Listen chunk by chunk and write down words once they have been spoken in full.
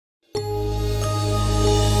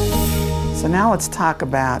So now let's talk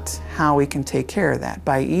about how we can take care of that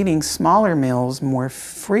by eating smaller meals more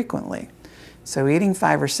frequently. So eating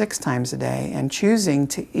 5 or 6 times a day and choosing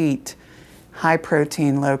to eat high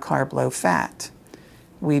protein, low carb, low fat.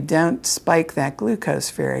 We don't spike that glucose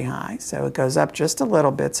very high, so it goes up just a little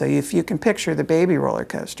bit. So if you can picture the baby roller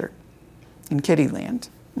coaster in Kittyland,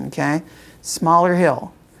 okay? Smaller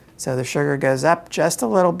hill, so the sugar goes up just a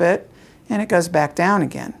little bit and it goes back down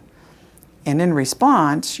again. And in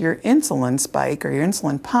response, your insulin spike or your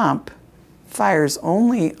insulin pump fires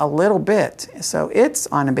only a little bit. So it's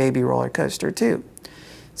on a baby roller coaster too.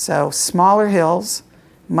 So smaller hills,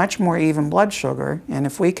 much more even blood sugar. And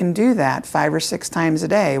if we can do that 5 or 6 times a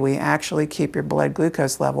day, we actually keep your blood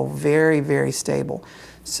glucose level very, very stable.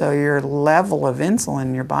 So your level of insulin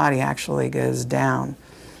in your body actually goes down.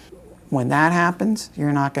 When that happens,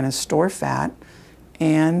 you're not going to store fat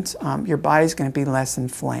and your body's going to be less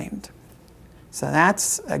inflamed. So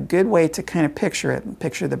that's a good way to kind of picture it.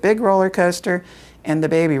 Picture the big roller coaster and the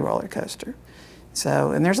baby roller coaster.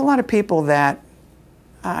 So, and there's a lot of people that,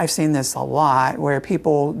 I've seen this a lot, where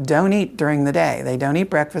people don't eat during the day. They don't eat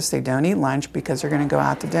breakfast, they don't eat lunch because they're going to go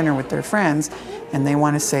out to dinner with their friends and they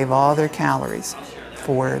want to save all their calories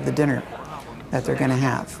for the dinner that they're going to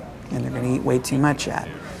have. And they're going to eat way too much at.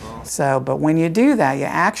 So, but when you do that, you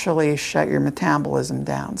actually shut your metabolism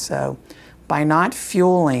down. So, by not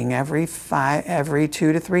fueling every 2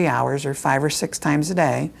 to 3 hours or 5 or 6 times a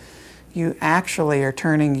day, you actually are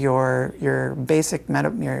turning your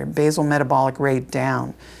basal metabolic rate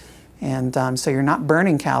down. And so you're not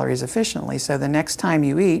burning calories efficiently. So the next time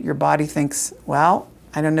you eat, your body thinks, well,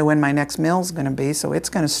 I don't know when my next meal is going to be, so it's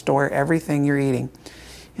going to store everything you're eating.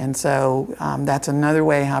 And so that's another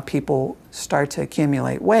way how people start to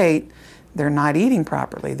accumulate weight. They're not eating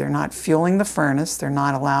properly. They're not fueling the furnace. They're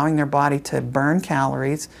not allowing their body to burn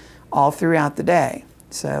calories all throughout the day.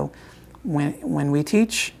 So when we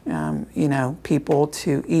teach people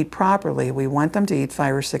to eat properly, we want them to eat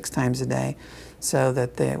 5 or 6 times a day so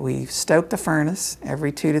that we stoke the furnace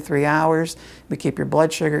every 2 to 3 hours. We keep your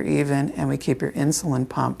blood sugar even and we keep your insulin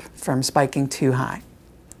pump from spiking too high.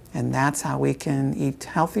 And that's how we can eat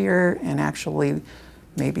healthier and actually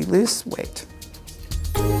maybe lose weight.